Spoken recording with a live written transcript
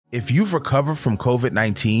If you've recovered from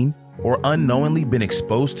COVID-19 or unknowingly been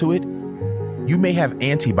exposed to it, you may have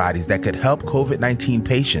antibodies that could help COVID-19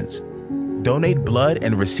 patients. Donate blood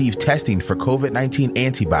and receive testing for COVID-19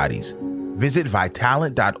 antibodies. Visit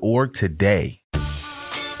Vitalant.org today.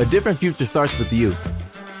 A different future starts with you.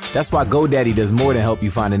 That's why GoDaddy does more than help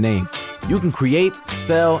you find a name. You can create,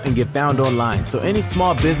 sell, and get found online, so any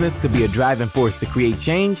small business could be a driving force to create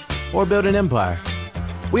change or build an empire.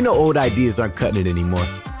 We know old ideas aren't cutting it anymore,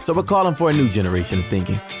 so we're calling for a new generation of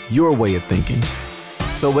thinking, your way of thinking.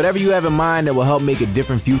 So whatever you have in mind that will help make a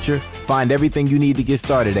different future, find everything you need to get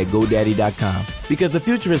started at GoDaddy.com. Because the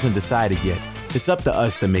future isn't decided yet. It's up to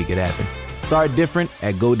us to make it happen. Start different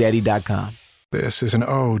at GoDaddy.com. This is an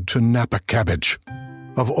ode to Napa cabbage.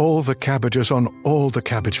 Of all the cabbages on all the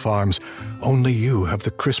cabbage farms, only you have the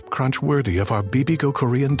crisp crunch worthy of our Bibigo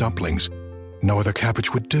Korean dumplings. No other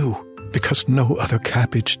cabbage would do, because no other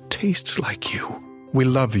cabbage tastes like you. We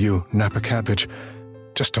love you, Napa cabbage.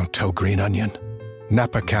 Just don't tell Green Onion.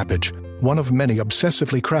 Napa cabbage, one of many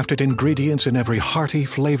obsessively crafted ingredients in every hearty,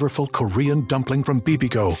 flavorful Korean dumpling from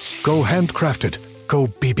Bibigo. Go handcrafted. Go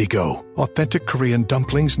Bibigo. Authentic Korean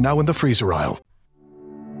dumplings now in the freezer aisle.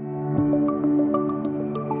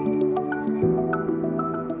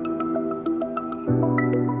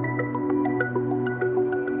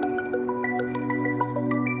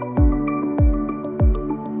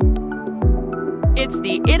 It's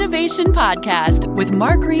the Innovation Podcast with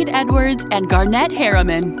Mark Reed Edwards and Garnett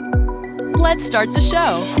Harriman. Let's start the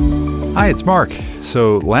show. Hi, it's Mark.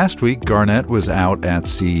 So last week, Garnett was out at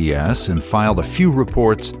CES and filed a few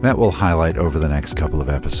reports that we'll highlight over the next couple of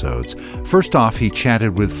episodes. First off, he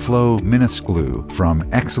chatted with Flo Minusclu from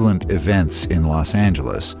Excellent Events in Los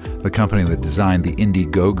Angeles, the company that designed the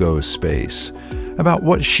Indiegogo space, about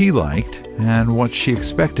what she liked and what she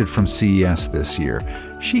expected from CES this year.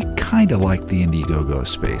 She kind of liked the Indiegogo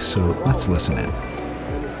space, so let's listen in.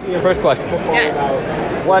 First question.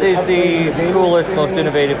 Yes. What is the coolest, most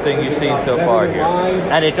innovative thing you've seen so far here?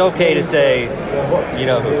 And it's okay to say, you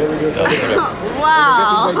know who. So,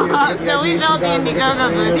 wow. So we built the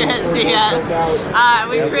Indiegogo booth here at CES.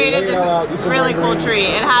 We created this really cool tree.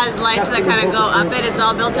 It has lights that kind of go up it. It's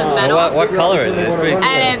all built in metal. What color is it?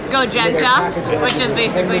 And it's Gogenta, which is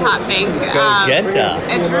basically hot pink. Gogenta.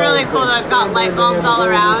 It's really cool though. It's got light bulbs all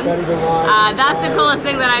around. That's the coolest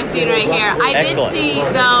thing that I've seen right here. I did see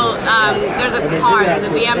though, there's a car, there's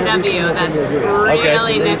a BMW that's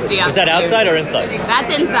really nifty. Is that outside or inside?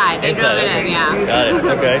 That's inside. They drove it in, yeah. Got it,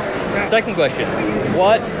 okay. Second question.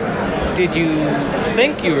 What did you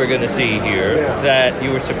think you were going to see here that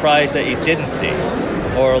you were surprised that you didn't see?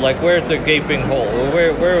 Or like, where's the gaping hole?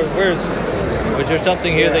 Was there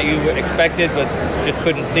something here that you expected but just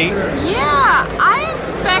couldn't see? Yeah, I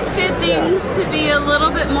expected things to be a little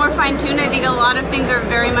bit more fine-tuned. I think a lot of things are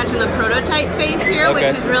very much in the prototype phase here, which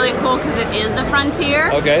is really cool because it is the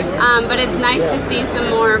frontier. Okay. But it's nice to see some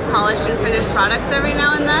more polished and finished products every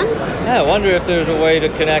now and then. Yeah, I wonder if there's a way to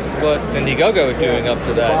connect what Indiegogo is doing up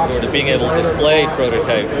to that, sort of being able to display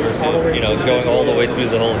prototypes versus, you know, going all the way through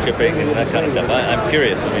the whole shipping and that kind of stuff. I'm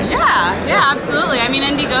curious. I mean. Yeah, absolutely. I mean,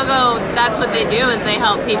 Indiegogo, that's what they do, is they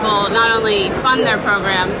help people not only fund their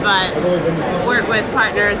programs, but work with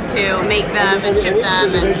partners to make them and ship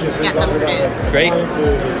them and get them produced. Great.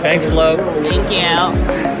 Thanks, Flo. Thank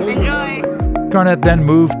you. Enjoy. Garnett then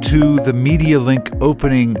moved to the MediaLink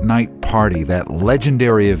opening night party, that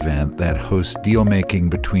legendary event that hosts deal-making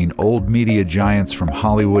between old media giants from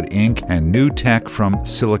Hollywood Inc. and new tech from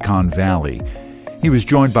Silicon Valley. He was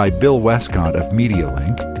joined by Bill Westcott of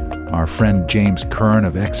MediaLink, our friend James Kern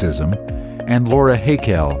of Exism, and Laura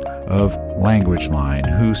Hakel of LanguageLine,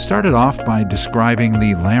 who started off by describing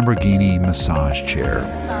the Lamborghini massage chair.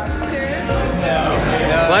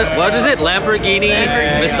 What is it? Lamborghini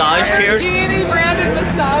massage chair? Lamborghini branded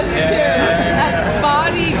massage chair at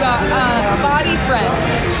Body Friend.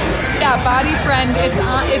 Yeah, Body Friend. It's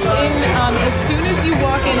in as soon as you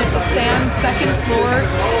walk in, it's a Sam's second floor,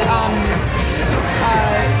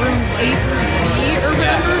 rooms 8 D or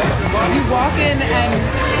whatever. You walk in and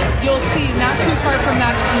you'll see not too far from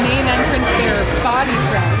that main entrance there, Body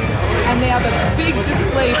Friend. And they have a big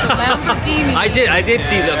display for Lamborghini. I did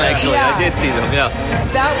see them actually. Yeah. I did see them. Yeah.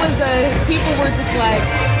 That was people were just like,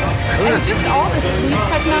 and just all the sleep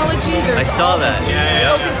technology. I saw that.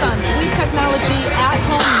 Focus on sleep technology,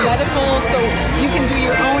 at-home medical, so you can do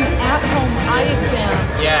your own at-home eye exam.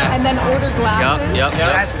 Yeah. And then order glasses. Yep.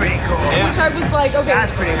 That's pretty cool. Which I was like, okay.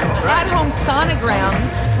 That's pretty cool. At-home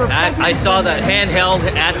sonograms for pregnant I saw that women. handheld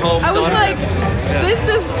at-home. I was like, this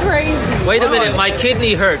is crazy. Wait a minute, my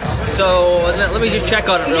kidney hurts. So let me just check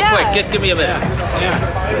on it real quick. Give me a minute.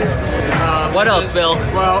 Yeah. What else, Bill?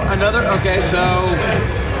 Well, so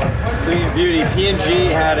Clean Beauty,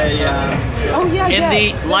 P&G had a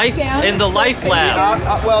in the Life Lab.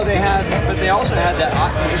 But they also had that.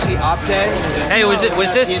 Did you see Opte? Hey, was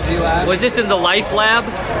this in the Life Lab?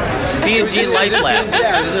 P&G Life Lab.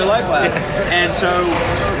 Yeah, it was in their Life Lab. And so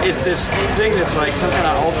it's this thing that's like some kind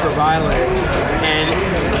of ultraviolet, and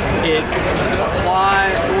it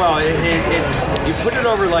applies. Well, you put it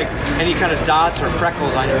over like any kind of dots or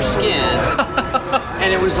freckles on your skin,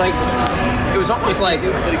 and it was almost like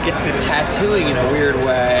tattooing in a weird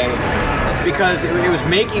way, because it was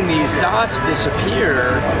making these dots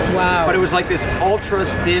disappear. Wow. But it was like this ultra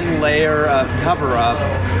thin layer of cover up.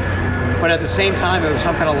 But at the same time, it was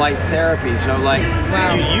some kind of light therapy. So, like,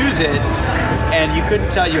 you use it, and you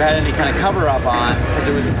couldn't tell you had any kind of cover-up on, because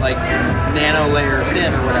it was, like, nano layer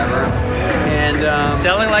thin or whatever. And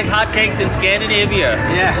selling like hotcakes in Scandinavia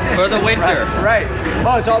for the winter. Right.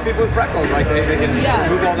 Oh, it's all people with freckles. Like, they can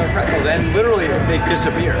remove all their freckles, and literally, they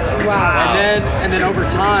disappear. Wow. And then over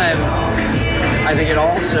time, I think it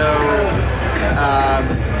also...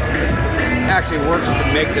 actually works to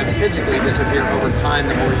make them physically disappear over time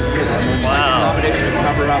the more you use it. So it's like a combination of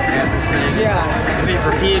cover up and this thing. Yeah. I mean,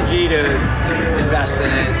 for P&G to invest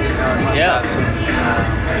in it, it must have some...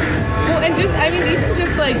 Well, and even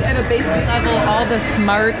just like at a basic level, all the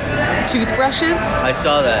smart toothbrushes. I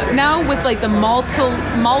saw that. Now with like the multiple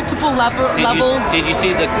levels. Did you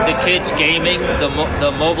see the kids gaming,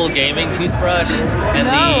 the mobile gaming toothbrush, and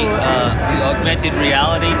the augmented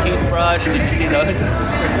reality toothbrush? Did you see those?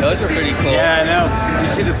 Those were pretty cool. Yeah, I know. Did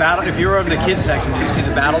you see the battle? If you were in the kids section, did you see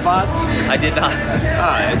the battle bots? I did not.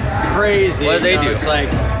 Crazy. What do they do? It's like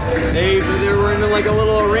they were in like a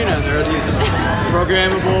little arena. There are these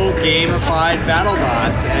programmable, gamified battle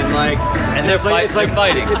bots, and they're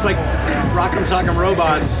fighting. It's like Rock'em Sock'em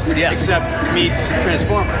Robots, except meets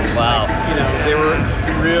Transformers. Wow. Like, they were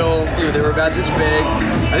real. They were about this big.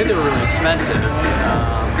 I think they were really expensive.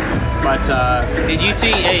 But did you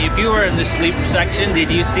see? If you were in the sleep section, did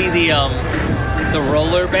you see the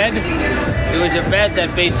roller bed? It was a bed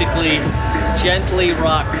that basically gently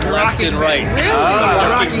rocked left and right. Really? The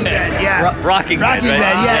rocking bed, yeah. Rocking bed,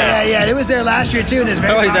 yeah. It was there last year too, and it's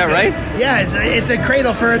very popular. Is that right? Yeah, it's a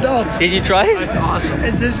cradle for adults. Did you try it? That's awesome.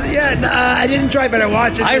 It's just, I didn't try it, but I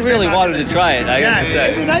watched it. I really wanted to try it.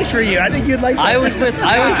 It'd be nice for you. I think you'd like it. Cradle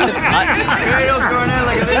Garnett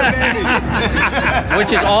like a little baby.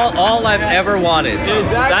 Which is all I've ever wanted.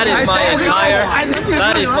 Exactly.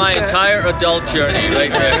 That is my entire adult journey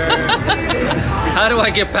right there. How do I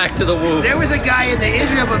get back to the womb? There was a guy in the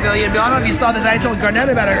Israel Pavilion. I don't know if you saw this. I told Garnett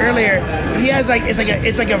about it earlier. He has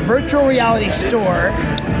it's like a virtual reality store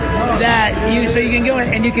that you can go in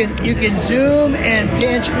and you can zoom and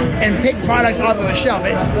pinch and pick products off of a shelf.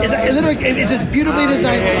 It's just beautifully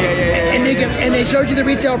designed, and it shows you the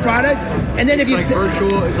retail product. And then it's like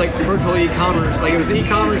virtual e-commerce. Like it was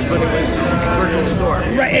e-commerce, but it was a virtual store.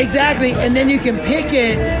 Right, exactly. And then you can pick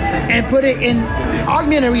it and put it in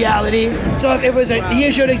augmented reality. So if it was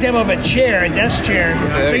he showed an example of a chair, a desk chair.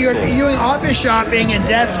 So you're doing office shopping and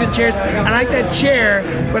desks and chairs. I like that chair,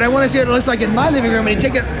 but I want to see what it looks like in my living room. And you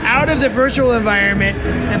take it out of the virtual environment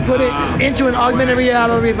and put it into an augmented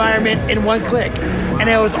reality environment in one click. And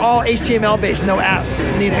it was all HTML based, no app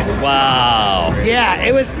needed. Wow. Yeah,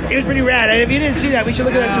 it was pretty rad. And if you didn't see that, we should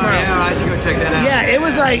look at that tomorrow. Yeah, I have to go check that out. Yeah,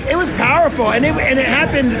 it was powerful, and it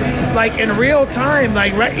happened like in real time.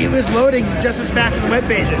 Like it was loading just as fast as web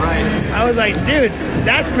pages. Right. I was like, dude,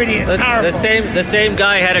 that's pretty powerful. The same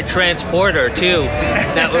guy had a transporter too,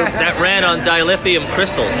 that ran on dilithium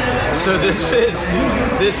crystals. So this is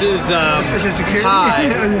Ty.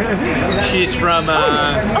 She's from.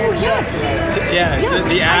 Oh yes. Yes,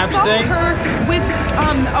 the abs I saw thing. Her with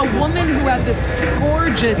a woman who had this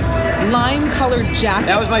gorgeous lime-colored jacket.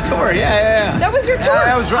 That was my tour. Yeah. That was your tour.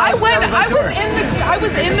 I was right. I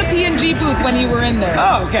was in the P&G booth when you were in there.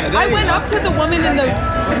 Oh, okay. I went up to the woman in the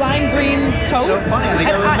lime green coat. So funny. I think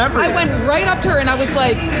I remember. I went right up to her and I was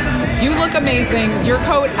like, "You look amazing. Your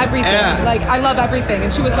coat, everything. Yeah. Like I love everything."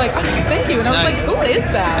 And she was like, "Oh, thank you." And I was like, "Who is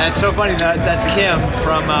that?" That's so funny. That's Kim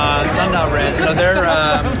from Sundial Red. So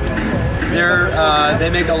they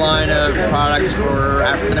make a line of products for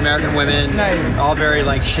African American women, nice. All very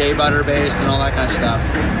like shea butter based and all that kind of stuff.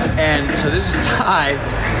 And so this is Ty.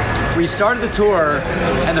 We started the tour,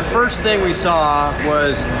 and the first thing we saw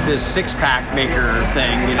was this six-pack maker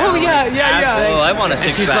thing. Oh yeah. Thing. Oh, I want a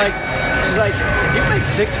six-pack. She's like, you make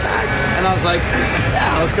like 6-packs? And I was like,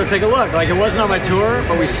 yeah, let's go take a look. Like, it wasn't on my tour,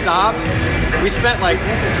 but we stopped. We spent like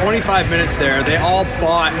 25 minutes there. They all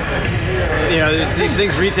bought, these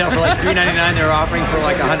things retail for like $3.99. They were offering for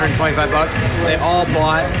like $125. They all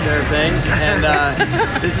bought their things, and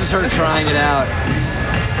this is her trying it out.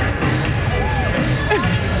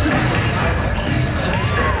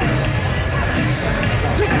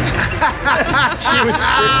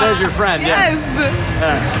 There's your friend. Yes.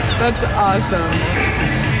 Yeah. That's awesome.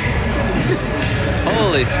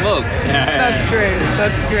 Holy smoke. That's great.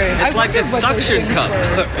 That's great. It's like a suction cup.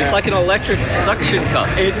 It's like an electric suction cup.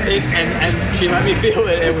 And she let me feel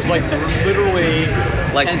it. It was like literally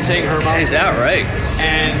tensing her muscles. Is that right?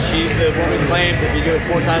 And the woman claims if you do it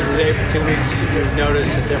 4 times a day for 2 weeks, you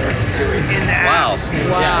notice a difference in 2 weeks. Wow.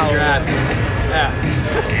 Yeah, in your abs. Yeah.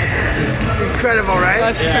 Incredible, right?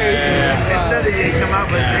 That's crazy. The study they come up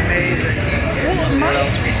with is amazing. Well,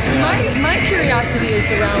 my curiosity is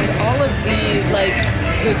around all of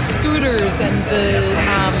the scooters and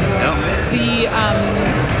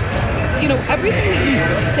everything that you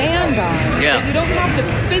stand on. Yeah. That you don't have to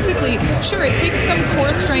physically. Sure, it takes some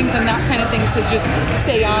core strength and that kind of thing to just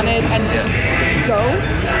stay on it and go.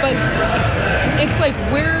 But it's like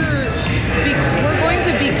we're going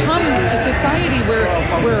to become a society where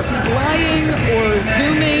we're flying or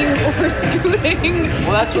zooming or scooting.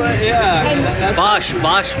 Well, that's what, yeah. And Bosch,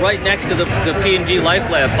 right next to the P&G Life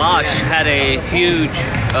Lab, Bosch had a huge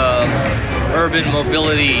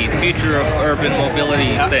future of urban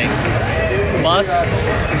mobility thing. Bus,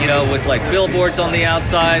 with like billboards on the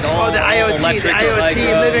outside, all the IoT, electric,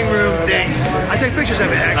 living room thing. I took pictures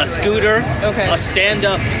of it, actually. A scooter, a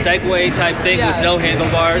stand-up Segway type thing with no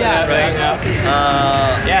handlebars, right?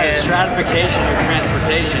 The stratification of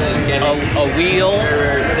transportation is getting a wheel,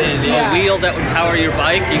 a wheel that would power your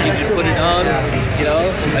bike. You can just put it on.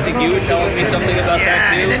 I think you were telling me something about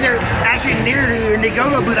that too. And then they're actually near the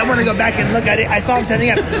Indiegogo booth. I want to go back and look at it. I saw them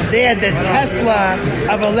setting up. They had the Tesla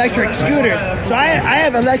of electric scooters. So I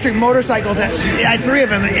have electric motorcycles. I had 3 of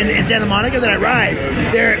them in Santa Monica that I ride.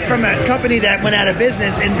 They're from a company that went out of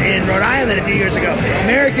business in Rhode Island a few years ago.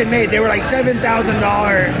 American made. They were like $7,000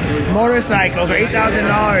 motorcycles or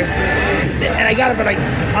 $8,000. And I got them for like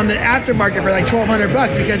on the aftermarket for like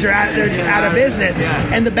 $1,200 because they're out of business.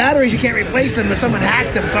 And the batteries, you can't replace them, but someone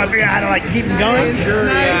hacked them. So I figured out how to keep them going.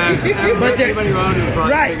 But they're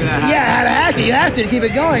right. Yeah, how to hack it. You have to keep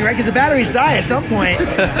it going, right? Because the batteries die at some point.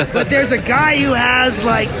 But there's a guy who has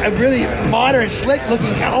like a really modern, slick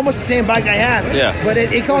looking, almost the same bike I have. Yeah. But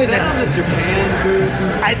it called it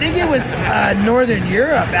I think it was Northern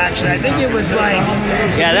Europe, actually. I think it was like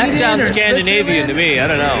that sounds Scandinavian to me. I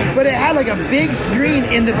don't know. But it had like a big screen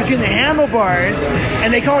between the handlebars,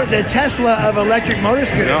 and they call it the Tesla of electric motor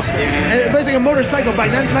scooters. And it was like a motorcycle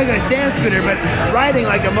bike, not like a stand scooter, but riding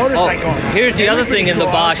like a motorcycle. Here's the other thing in the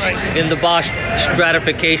Bosch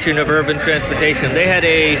stratification of urban transportation. They had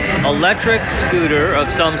a electric scooter of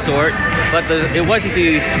some sort, but it wasn't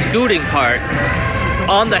the scooting part.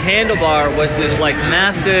 On the handlebar was this like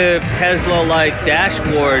massive Tesla-like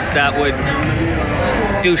dashboard that would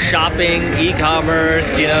do shopping, e-commerce,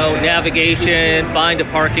 navigation, find a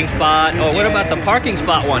parking spot. Oh, what about the parking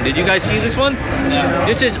spot one? Did you guys see this one? No.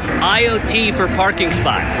 This is IoT for parking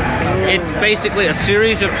spots. It's basically a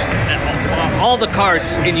series of all the cars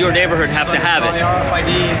in your neighborhood have to have it.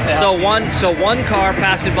 So one car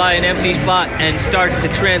passes by an empty spot and starts to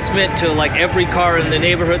transmit to like every car in the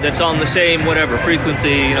neighborhood that's on the same whatever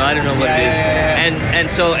frequency. I don't know what it is.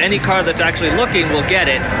 And so any car that's actually looking will get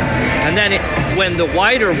it. And then when the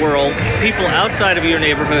wider world, people outside of your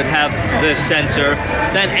neighborhood have this sensor,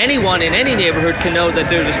 then anyone in any neighborhood can know that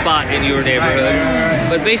there's a spot in your neighborhood.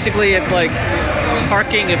 But basically it's like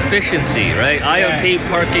parking efficiency, right? IoT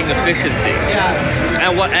parking efficiency. Yeah.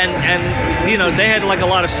 And they had like a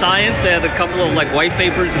lot of science. They had a couple of like white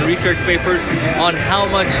papers and research papers on how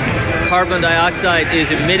much carbon dioxide is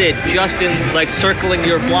emitted just in like circling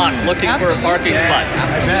your block looking for a parking spot.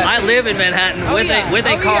 I live in Manhattan with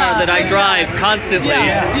a car that I drive constantly.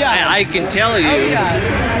 And I can tell you,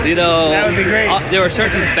 that would be great. There are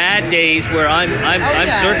certain bad days where I'm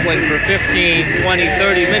circling for 15, 20,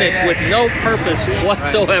 30 minutes with no purpose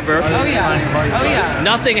whatsoever. Oh yeah.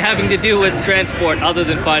 Nothing having to do with transport other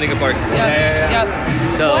than finding a parking spot. Yep.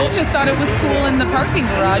 So I just thought it was cool in the parking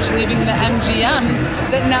garage, leaving the MGM,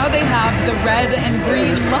 that now they have the red and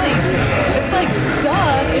green lights. It's like,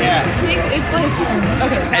 duh. It's like,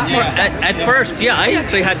 okay. At first, I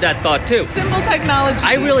actually had that thought too. Simple technology.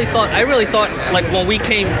 I really thought, like when we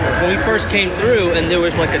first came through, and there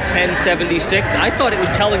was like a 1076. I thought it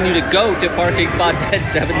was telling you to go to parking spot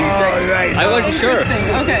 1076. Oh, right. I wasn't sure.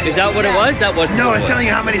 Okay. Is that what it was? That wasn't. No, it's telling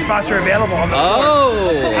you how many spots are available on the floor.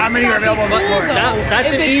 Oh. How many are available on the floor?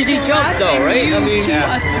 That's an easy jump, though, right? To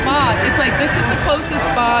a spot. It's like, this is the closest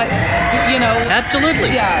spot, you know.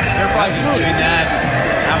 Absolutely. Yeah. They're probably just doing that.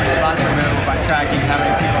 How many spots are available by tracking how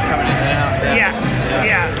many people are coming in and out. Yeah.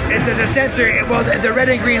 There's a sensor. Well, the red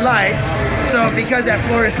and green lights. So because that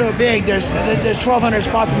floor is so big, there's 1,200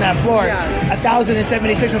 spots on that floor.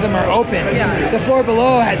 1,076 of them are open. The floor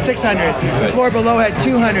below had 600. The floor below had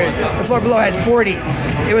 200. The floor below had 40.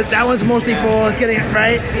 That one's mostly full. It's getting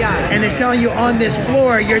right. And it's telling you on this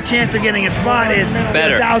floor, your chance of getting a spot is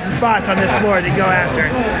better. 1,000 spots on this floor to go after.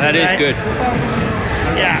 That is good.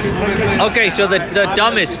 Yeah. Okay, so the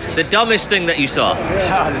dumbest thing that you saw. The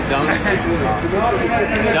dumbest thing I saw. The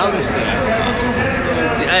dumbest thing I saw.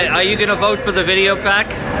 Are you going to vote for the video pack?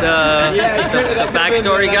 The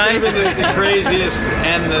backstory guy? The craziest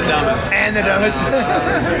and the dumbest.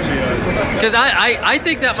 Because I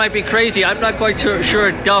think that might be crazy. I'm not quite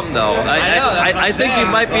sure dumb, though. I think you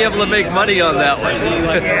might be able to make money on that one.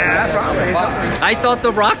 Yeah, probably. I thought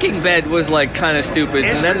the rocking bed was like kind of stupid.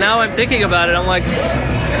 And then now I'm thinking about it, I'm like,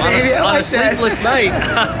 on a sleepless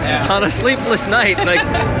night, like,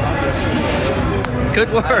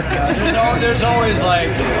 could work. There's always like,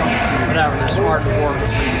 whatever, the smart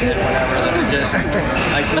forks and whatever that are just,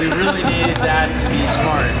 like, do we really need that to be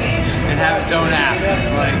smart and have its own app?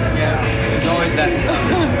 Like, there's always that stuff.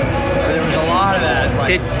 There was a lot of that,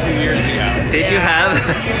 like, 2 years ago.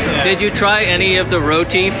 Did you try any of the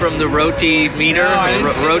Roti from the Roti meter? No, I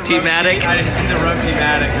didn't see Roti-matic? I didn't see the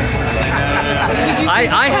Roti-matic, unfortunately. No.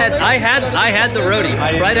 I had the Roti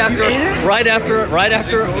right after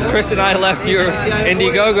Chris and I left your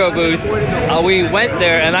Indiegogo booth. We went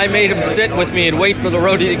there and I made him sit with me and wait for the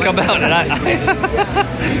Roti to come out, and I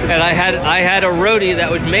had a Roti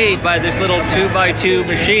that was made by this little 2x2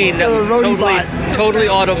 machine that was totally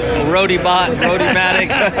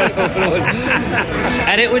Roti-matic,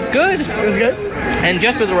 and it was good. It was good. And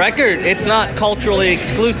just for the record, it's not culturally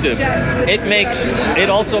exclusive. It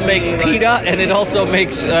also makes pita, and it also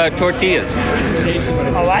makes tortillas.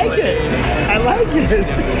 I like it.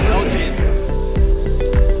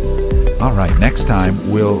 All right, next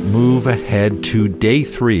time we'll move ahead to day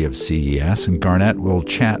 3 of CES, and Garnett will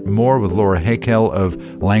chat more with Laura Haeckel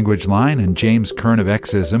of Language Line and James Kern of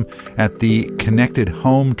Exism at the Connected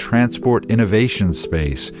Home Transport Innovation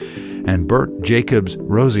Space, and Bert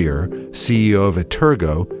Jacobs-Rosier, CEO of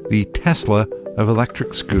Etergo, the Tesla of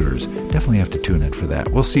electric scooters. Definitely have to tune in for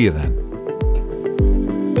that. We'll see you then.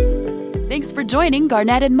 Thanks for joining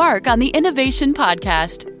Garnett and Mark on the Innovation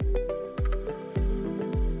Podcast.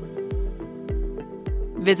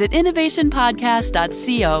 Visit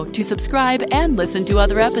innovationpodcast.co to subscribe and listen to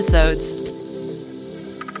other episodes.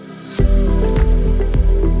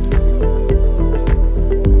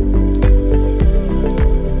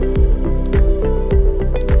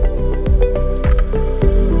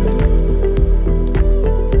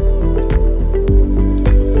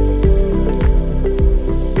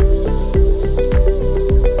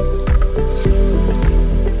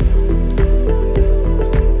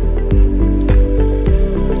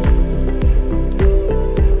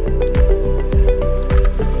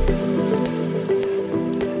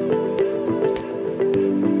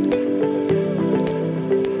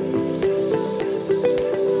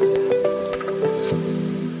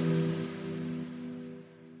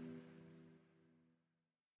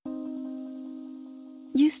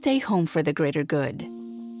 Stay home for the greater good.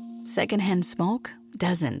 Secondhand smoke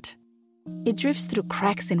doesn't. It drifts through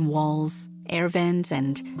cracks in walls, air vents,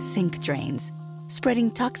 and sink drains, spreading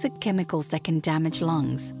toxic chemicals that can damage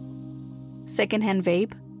lungs. Secondhand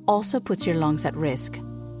vape also puts your lungs at risk,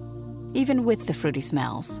 even with the fruity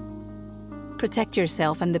smells. Protect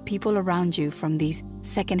yourself and the people around you from these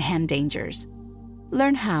secondhand dangers.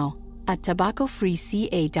 Learn how at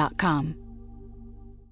tobaccofreeca.com.